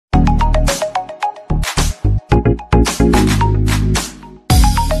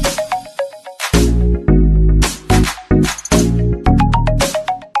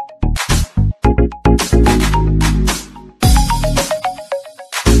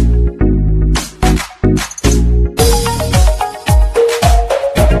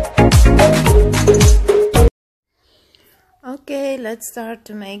let's start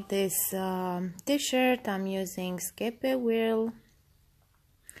to make this t-shirt. I'm using Whirl.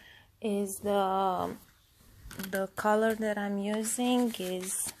 Is the color that I'm using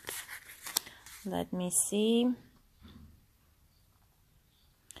is, let me see,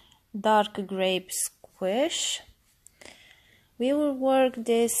 dark grape squish. We will work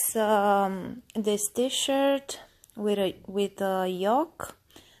this this t-shirt with a yoke.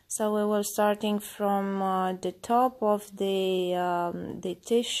 So we will starting from the top of the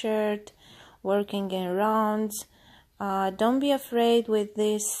t-shirt, working in rounds. Don't be afraid with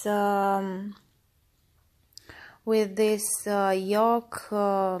this yoke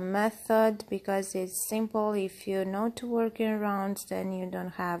method, because it's simple. If you know to work in rounds, then you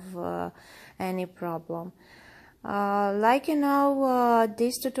don't have any problem. Like you know,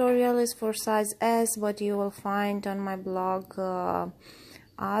 this tutorial is for size S, but you will find on my blog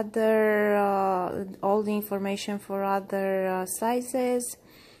all the information for other sizes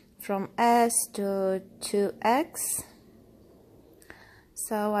from S to 2X.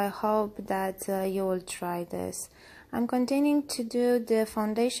 So I hope that you will try this. I'm continuing to do the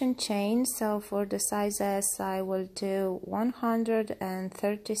foundation chain. So for the size S, I will do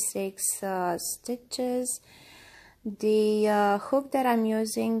 136 stitches. The hook that I'm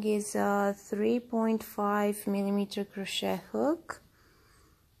using is a 3.5 millimeter crochet hook.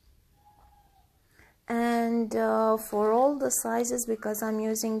 And for all the sizes, because I'm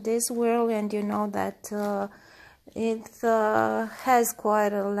using this whirl, and you know that it has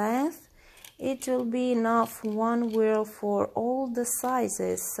quite a length, it will be enough one whirl for all the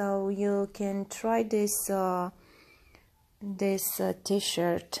sizes. So you can try this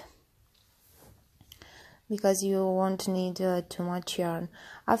t-shirt, because you won't need too much yarn.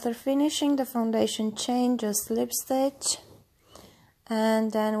 After finishing the foundation chain, just slip stitch,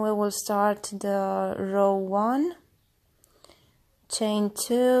 and then we will start the row 1, chain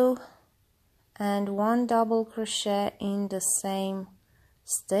 2, and 1 double crochet in the same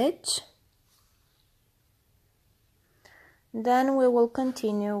stitch. Then we will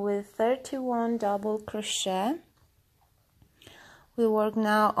continue with 31 double crochet. We work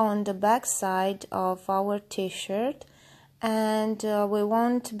now on the back side of our t-shirt, and we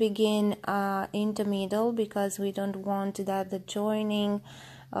won't begin in the middle, because we don't want that the joining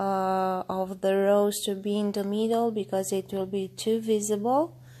of the rows to be in the middle, because it will be too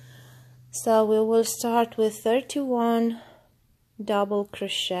visible. So we will start with 31 double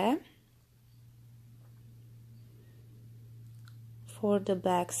crochet for the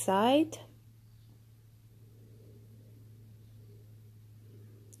back side.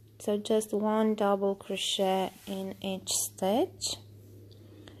 So just 1 double crochet in each stitch.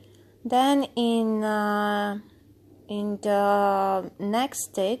 Then in the next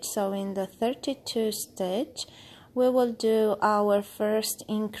stitch, so in the 32 stitch, we will do our first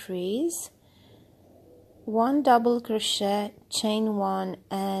increase, 1 double crochet, chain 1,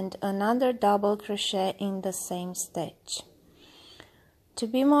 and another double crochet in the same stitch. To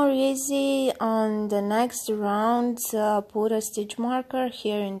be more easy on the next rounds, put a stitch marker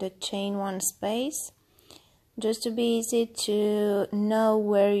here in the chain 1 space, just to be easy to know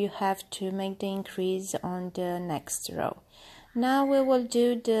where you have to make the increase on the next row. Now we will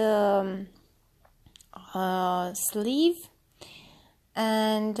do the sleeve,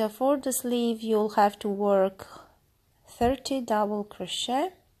 and for the sleeve you'll have to work 30 double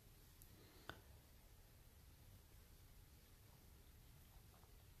crochet.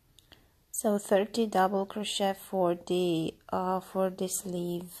 So 30 double crochet for the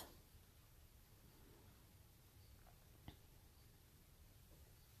sleeve.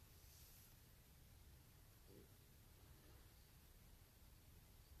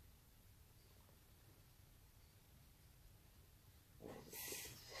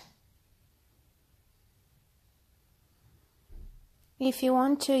 If you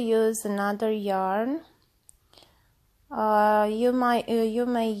want to use another yarn, you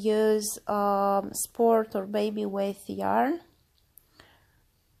may use sport or baby weight yarn.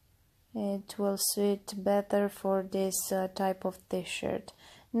 It will suit better for this type of t-shirt.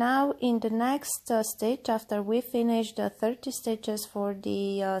 Now in the next stitch, after we finish the 30 stitches for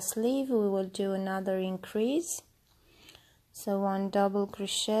the sleeve, we will do another increase. So 1 double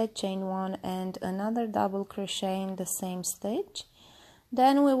crochet, chain 1, and another double crochet in the same stitch.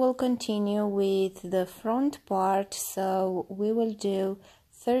 Then we will continue with the front part, so we will do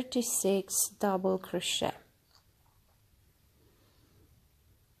 36 double crochet.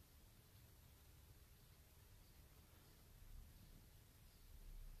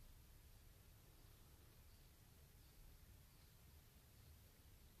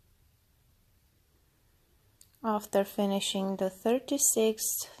 After finishing the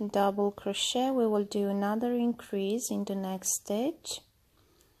 36th double crochet, we will do another increase in the next stitch.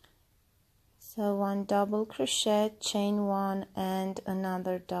 So 1 double crochet, chain 1 and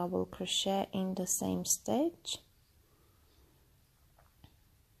another double crochet in the same stitch.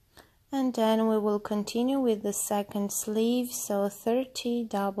 And then we will continue with the second sleeve, so 30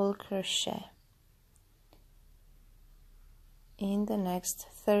 double crochet in the next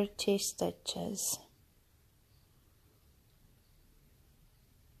 30 stitches.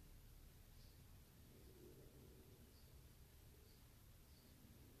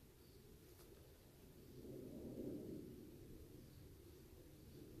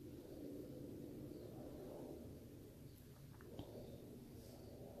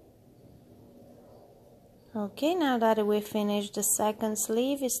 Okay, now that we finished the second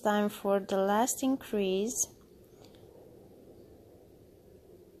sleeve, it's time for the last increase.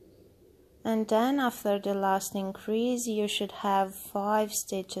 And then after the last increase, you should have 5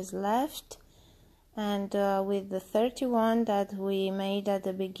 stitches left. And with the 31 that we made at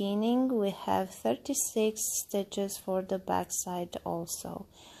the beginning, we have 36 stitches for the back side also.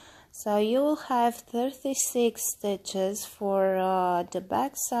 So you will have 36 stitches for the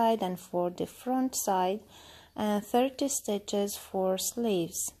back side and for the front side, and 30 stitches for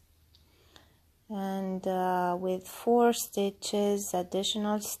sleeves. And with 4 stitches,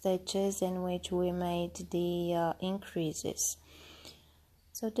 additional stitches in which we made the increases.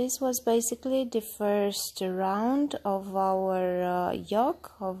 So this was basically the first round of our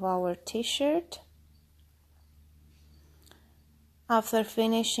yoke of our t-shirt. After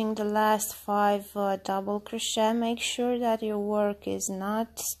finishing the last 5 double crochet, make sure that your work is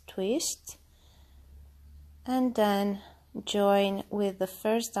not twisted, and then join with the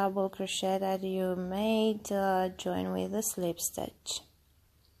first double crochet that you made, join with the slip stitch.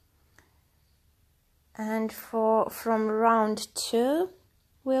 And from round 2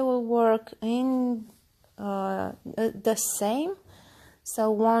 we will work in the same.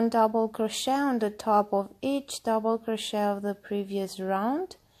 So 1 double crochet on the top of each double crochet of the previous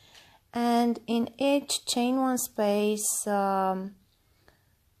round, and in each chain 1 space that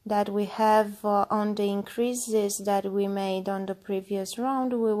we have on the increases that we made on the previous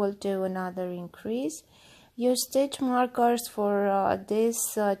round, we will do another increase. Use stitch markers for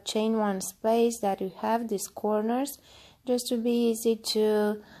this chain 1 space that you have, these corners, just to be easy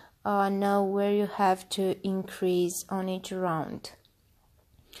to know where you have to increase on each round.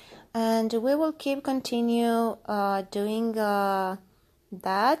 And we will continue doing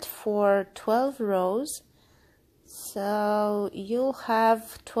that for 12 rows. So you'll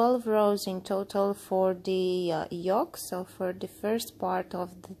have 12 rows in total for the yoke, so for the first part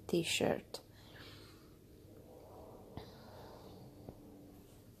of the t-shirt.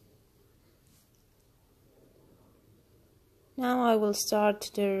 Now I will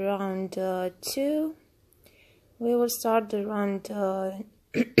start the round 2. We will start the round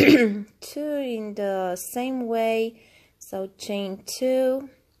 2 in the same way, so chain 2,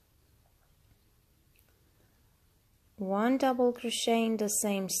 1 double crochet in the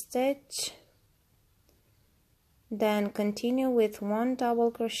same stitch, then continue with 1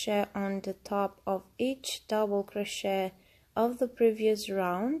 double crochet on the top of each double crochet of the previous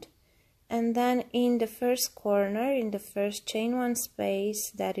round, and then in the first corner, in the first chain 1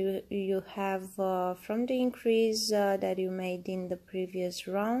 space that you have from the increase that you made in the previous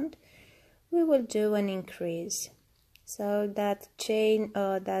round, we will do an increase. So that chain,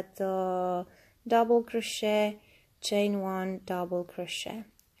 double crochet, chain 1, double crochet,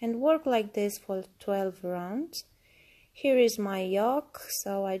 and work like this for 12 rounds. Here is my yoke,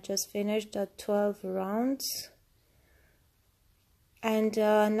 so I just finished the 12 rounds. And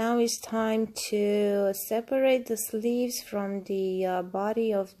now it's time to separate the sleeves from the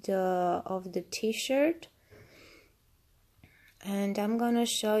body of the t-shirt, and I'm gonna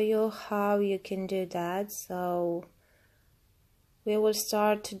show you how you can do that. So we will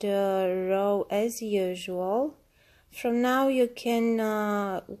start the row as usual. From now you can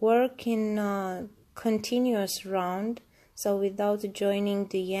work in continuous round, so without joining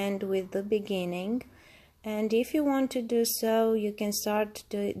the end with the beginning. And if you want to do so, you can start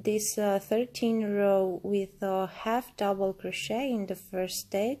this 13 row with a half double crochet in the first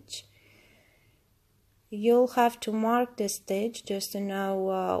stitch. You'll have to mark the stitch just to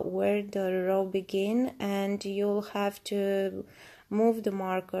know where the row begins, and you'll have to move the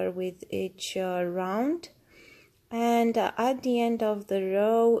marker with each round. And at the end of the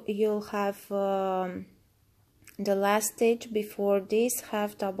row, you'll have the last stitch before this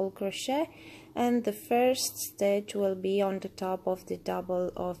half double crochet, and the first stitch will be on the top of the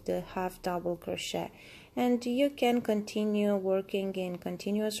half double crochet. and you can continue working in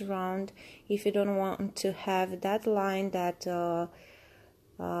continuous round if you don't want to have that line that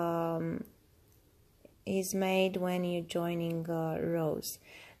is made when you're joining rows.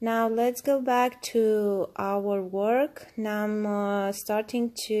 Now let's go back to our work. Now I'm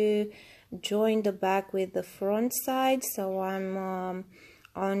starting to join the back with the front side, so I'm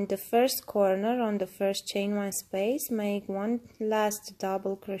on the first corner, on the first chain one space, make one last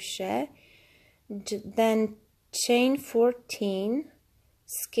double crochet, then chain 14,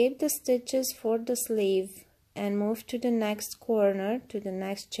 skip the stitches for the sleeve and move to the next corner, to the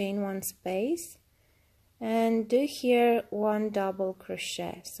next chain one space, and do here one double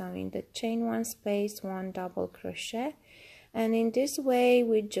crochet. So in the chain one space, one double crochet, and in this way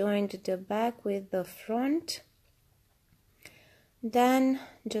we joined the back with the front. Then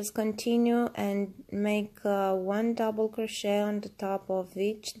just continue and make one double crochet on the top of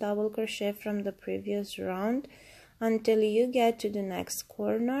each double crochet from the previous round until you get to the next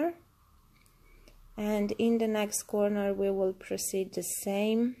corner, and in the next corner we will proceed the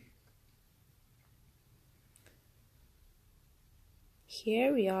same.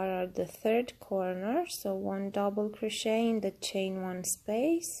 Here we are at the third corner, so one double crochet in the chain one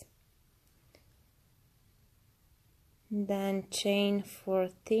space, then chain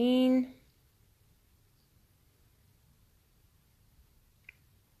 14,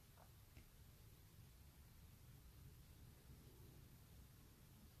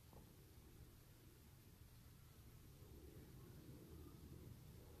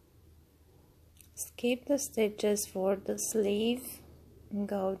 skip the stitches for the sleeve,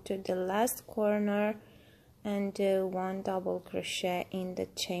 go to the last corner and do one double crochet in the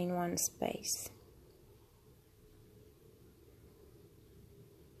chain one space.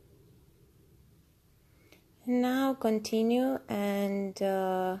 Now continue and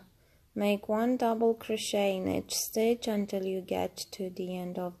make one double crochet in each stitch until you get to the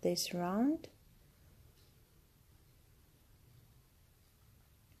end of this round.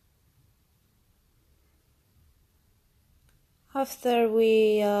 After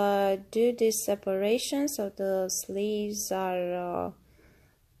we do this separation, so the sleeves are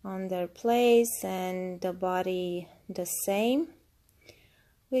on their place and the body the same,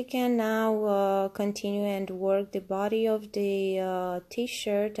 we can now continue and work the body of the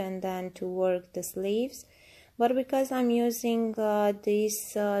t-shirt and then to work the sleeves. But because I'm using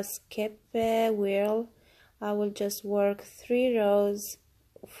this skip whirl, I will just work 3 rows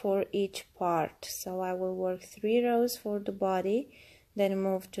for each part. So I will work 3 rows for the body, then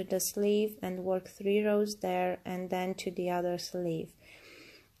move to the sleeve and work 3 rows there, and then to the other sleeve.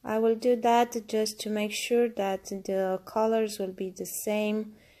 I will do that just to make sure that the colors will be the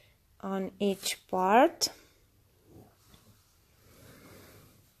same on each part.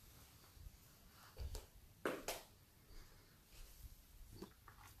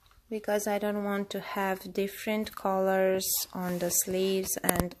 Because I don't want to have different colors on the sleeves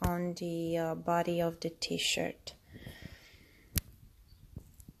and on the body of the t-shirt.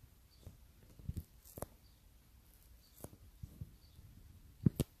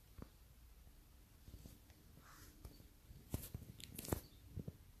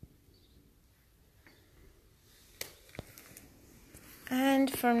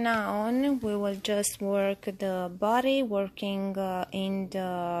 And from now on we will just work the body, working in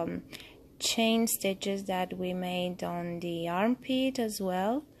the chain stitches that we made on the armpit as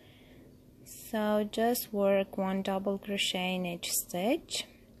well. So just work one double crochet in each stitch,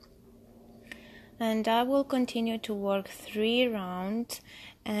 and I will continue to work 3 rounds.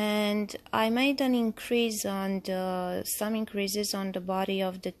 And I made an increase on some increases on the body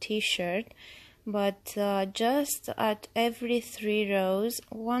of the t-shirt, but just at every 3 rows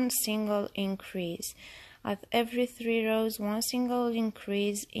one single increase, at every 3 rows one single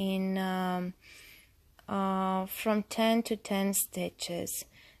increase in from 10 to 10 stitches.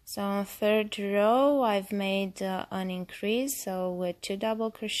 So on 3rd row I've made an increase, so with 2 double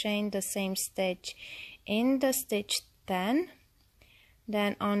crochet in the same stitch in the stitch 10,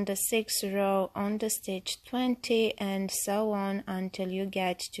 then on the 6th row on the stitch 20, and so on until you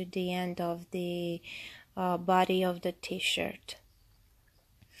get to the end of the body of the t-shirt.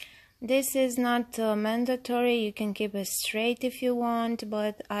 This is not mandatory, you can keep it straight if you want,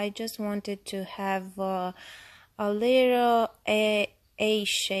 but I just wanted to have a little A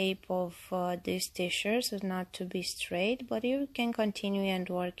shape of this t-shirt, so not to be straight, but you can continue and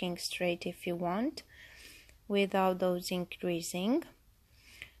working straight if you want without those increasing.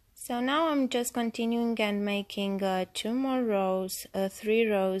 So now I'm just continuing and making 2 more rows, 3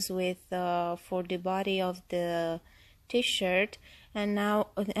 rows with for the body of the t-shirt, And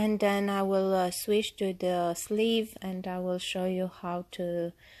then I will switch to the sleeve, and I will show you how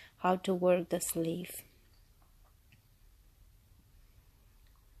to work the sleeve.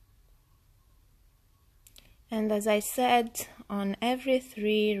 And as I said, on every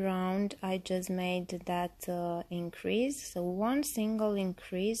 3 rounds I just made that increase, so one single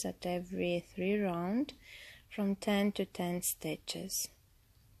increase at every 3 rounds from 10 to 10 stitches.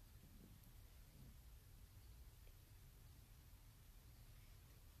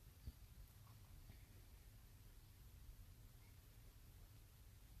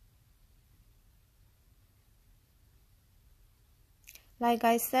 Like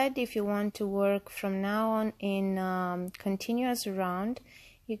I said, if you want to work from now on in continuous round,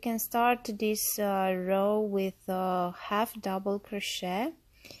 you can start this row with half double crochet,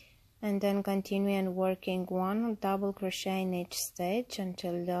 and then continue and working 1 double crochet in each stitch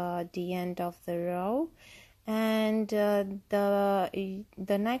until the end of the row. And the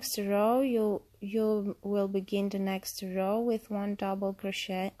next row you will begin the next row with 1 double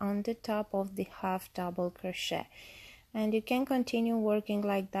crochet on the top of the half double crochet. And you can continue working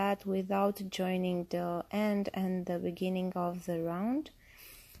like that without joining the end and the beginning of the round.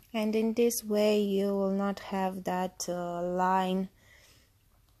 And in this way you will not have that line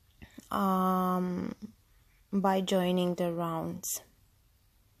by joining the rounds.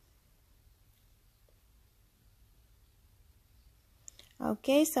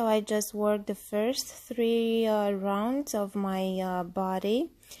 Okay, so I just worked the first 3 rounds of my body,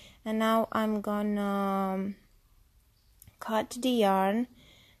 and now I'm gonna cut the yarn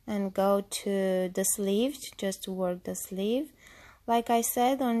and go to the sleeve just to work the sleeve. Like I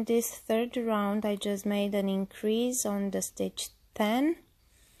said, on this 3rd round I just made an increase on the stitch 10,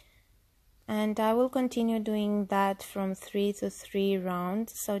 and I will continue doing that from 3 to 3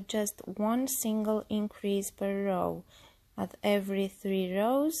 rounds, so just one single increase per row at every 3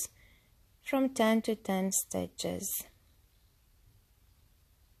 rows from 10 to 10 stitches.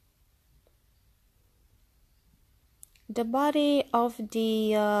 The body of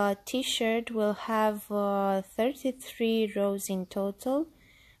the t-shirt will have 33 rows in total.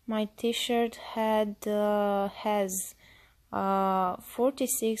 My t-shirt has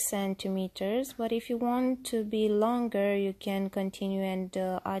 46 centimeters, but if you want to be longer you can continue and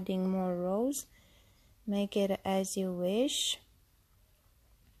adding more rows. Make it as you wish.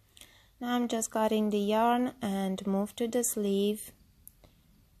 Now I'm just cutting the yarn and move to the sleeve,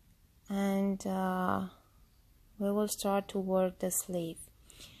 and we will start to work the sleeve.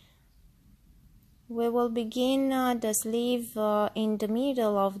 We will begin the sleeve in the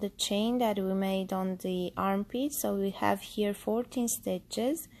middle of the chain that we made on the armpit. So we have here 14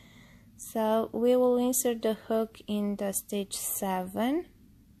 stitches. So we will insert the hook in the stitch 7.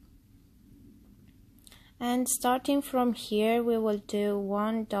 And starting from here we will do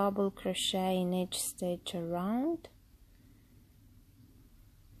 1 double crochet in each stitch around.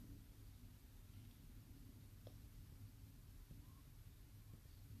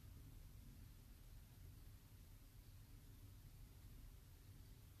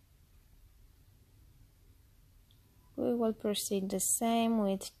 We will proceed the same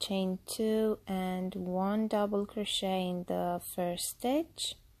with chain 2 and 1 double crochet in the first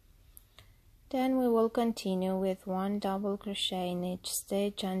stitch. Then we will continue with 1 double crochet in each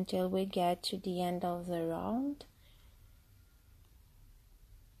stitch until we get to the end of the round.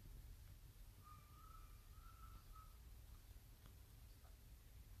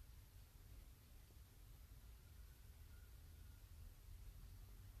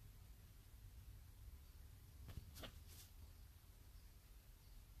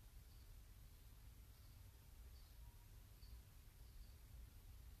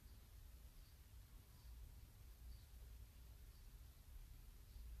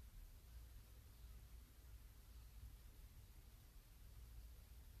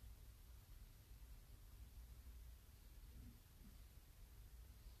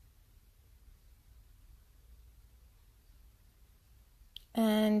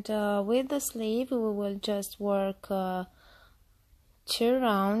 And with the sleeve we will just work 2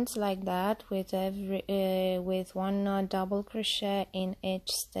 rounds like that with with 1 double crochet in each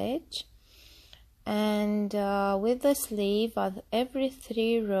stitch. And with the sleeve at every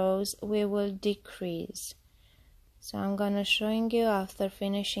 3 rows we will decrease. So I'm gonna showing you after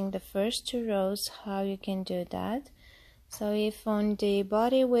finishing the first 2 rows how you can do that. So if on the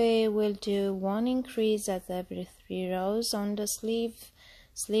body we will do 1 increase at every 3 rows, on the sleeves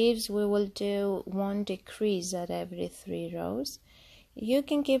we will do 1 decrease at every 3 rows. You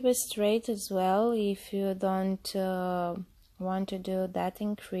can keep it straight as well if you don't want to do that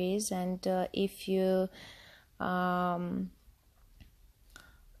increase, and if you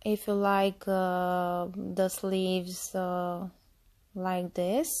if you like the sleeves like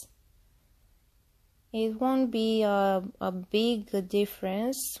this, it won't be a big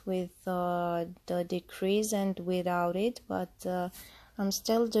difference with the decrease and without it, but I'm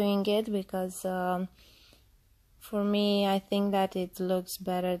still doing it because for me, I think that it looks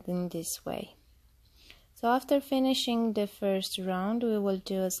better than this way. So after finishing the first round, we will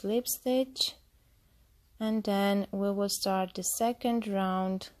do a slip stitch, and then we will start the second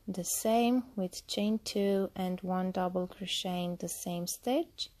round the same with chain 2 and 1 double crochet in the same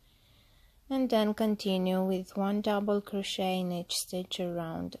stitch, and then continue with 1 double crochet in each stitch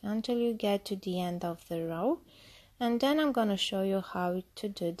around until you get to the end of the row, and then I'm going to show you how to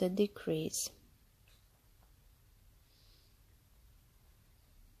do the decrease.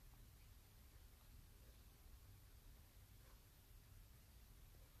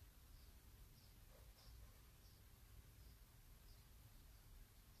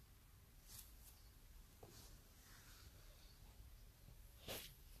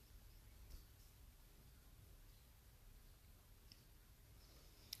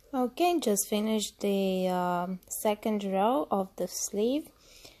 Okay, just finished the second row of the sleeve.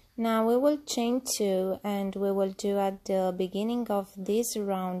 Now we will chain 2 and we will do at the beginning of this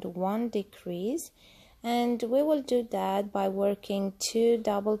round 1 decrease, and we will do that by working 2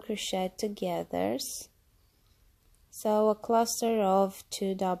 double crochet together. So a cluster of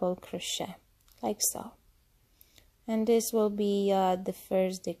 2 double crochet like so. And this will be the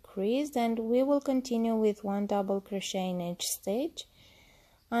first decrease, and we will continue with 1 double crochet in each stitch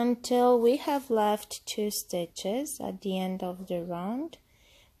until we have left 2 stitches at the end of the round,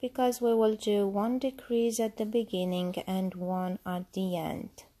 because we will do 1 decrease at the beginning and 1 at the end.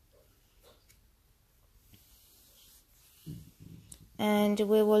 And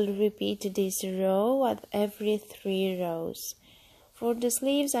we will repeat this row at every 3 rows. For the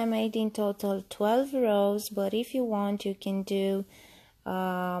sleeves I made in total 12 rows, but if you want you can do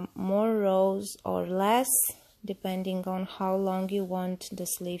more rows or less, depending on how long you want the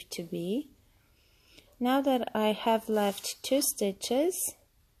sleeve to be. Now that I have left 2 stitches,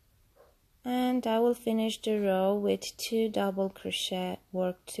 and I will finish the row with 2 double crochet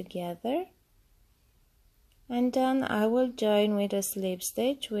worked together, and then I will join with a slip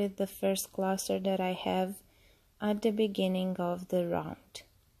stitch with the first cluster that I have at the beginning of the round.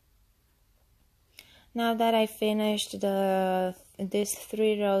 Now that I finished these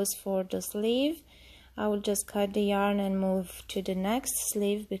 3 rows for the sleeve, I will just cut the yarn and move to the next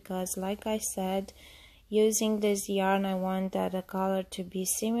sleeve, because like I said, using this yarn I want that the color to be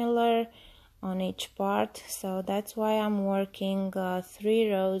similar on each part, so that's why I'm working 3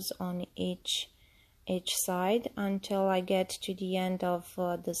 rows on each side until I get to the end of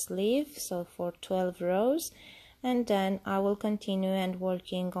the sleeve, so for 12 rows, and then I will continue and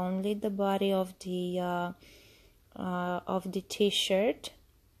working only the body of the t-shirt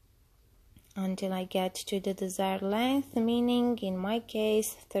until I get to the desired length, meaning in my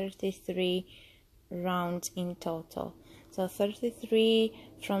case 33 rounds in total. So 33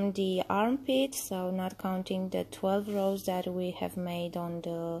 from the armpit, so not counting the 12 rows that we have made on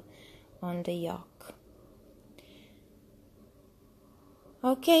the yoke.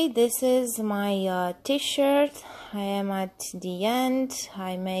 Okay, this is my t-shirt. I am at the end.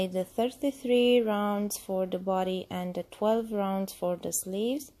 I made the 33 rounds for the body and the 12 rounds for the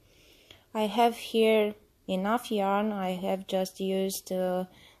sleeves. I have here enough yarn. I have just used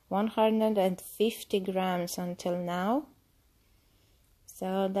 150 grams until now.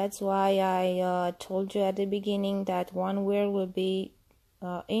 So that's why I told you at the beginning that 1 whirl will be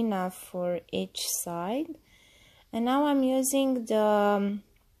enough for each side. And now I'm using the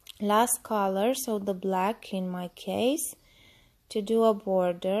last color, so the black in my case, to do a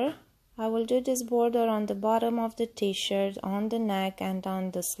border. I will do this border on the bottom of the t-shirt, on the neck and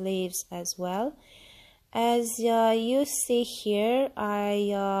on the sleeves as well. As you see here,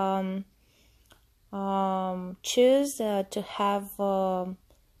 I choose to have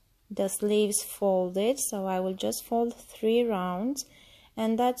the sleeves folded, so I will just fold 3 rounds,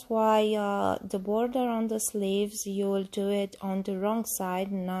 and that's why the border on the sleeves, you will do it on the wrong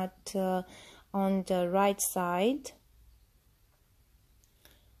side, not on the right side.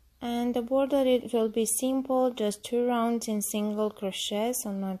 And the border, it will be simple, just 2 rounds in single crochet,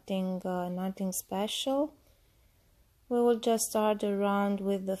 so nothing special. We will just start the round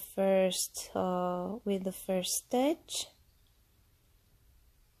with the first stitch,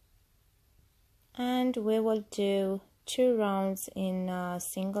 and we will do 2 rounds in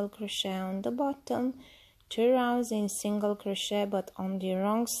single crochet on the bottom, 2 rounds in single crochet but on the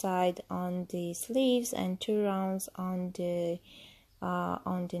wrong side on the sleeves, and 2 rounds on the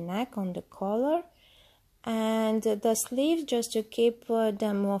on the neck, on the collar. And the sleeves, just to keep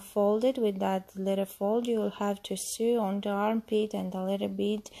them folded with that little fold, you will have to sew on the armpit and a little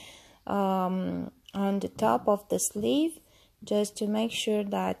bit on the top of the sleeve, just to make sure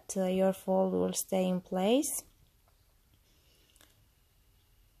that your fold will stay in place.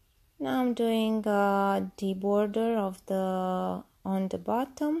 Now I'm doing the border of on the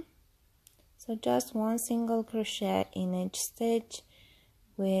bottom, so just one single crochet in each stitch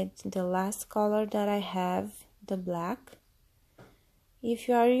with the last color that I have, the black. If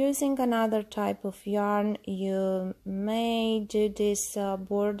you are using another type of yarn, you may do this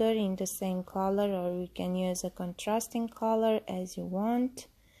border in the same color, or you can use a contrasting color as you want.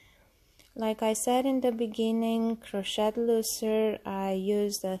 Like I said in the beginning, crochet looser, I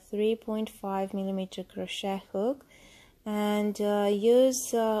used a 3.5mm crochet hook, and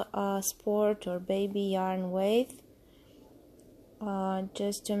use a sport or baby yarn weight,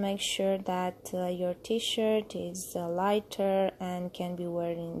 just to make sure that your t-shirt is lighter and can be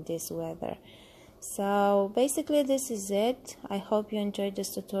worn in this weather. So basically this is it. I hope you enjoyed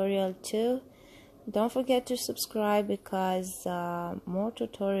this tutorial too. Don't forget to subscribe because more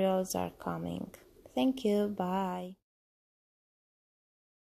tutorials are coming. Thank you. Bye.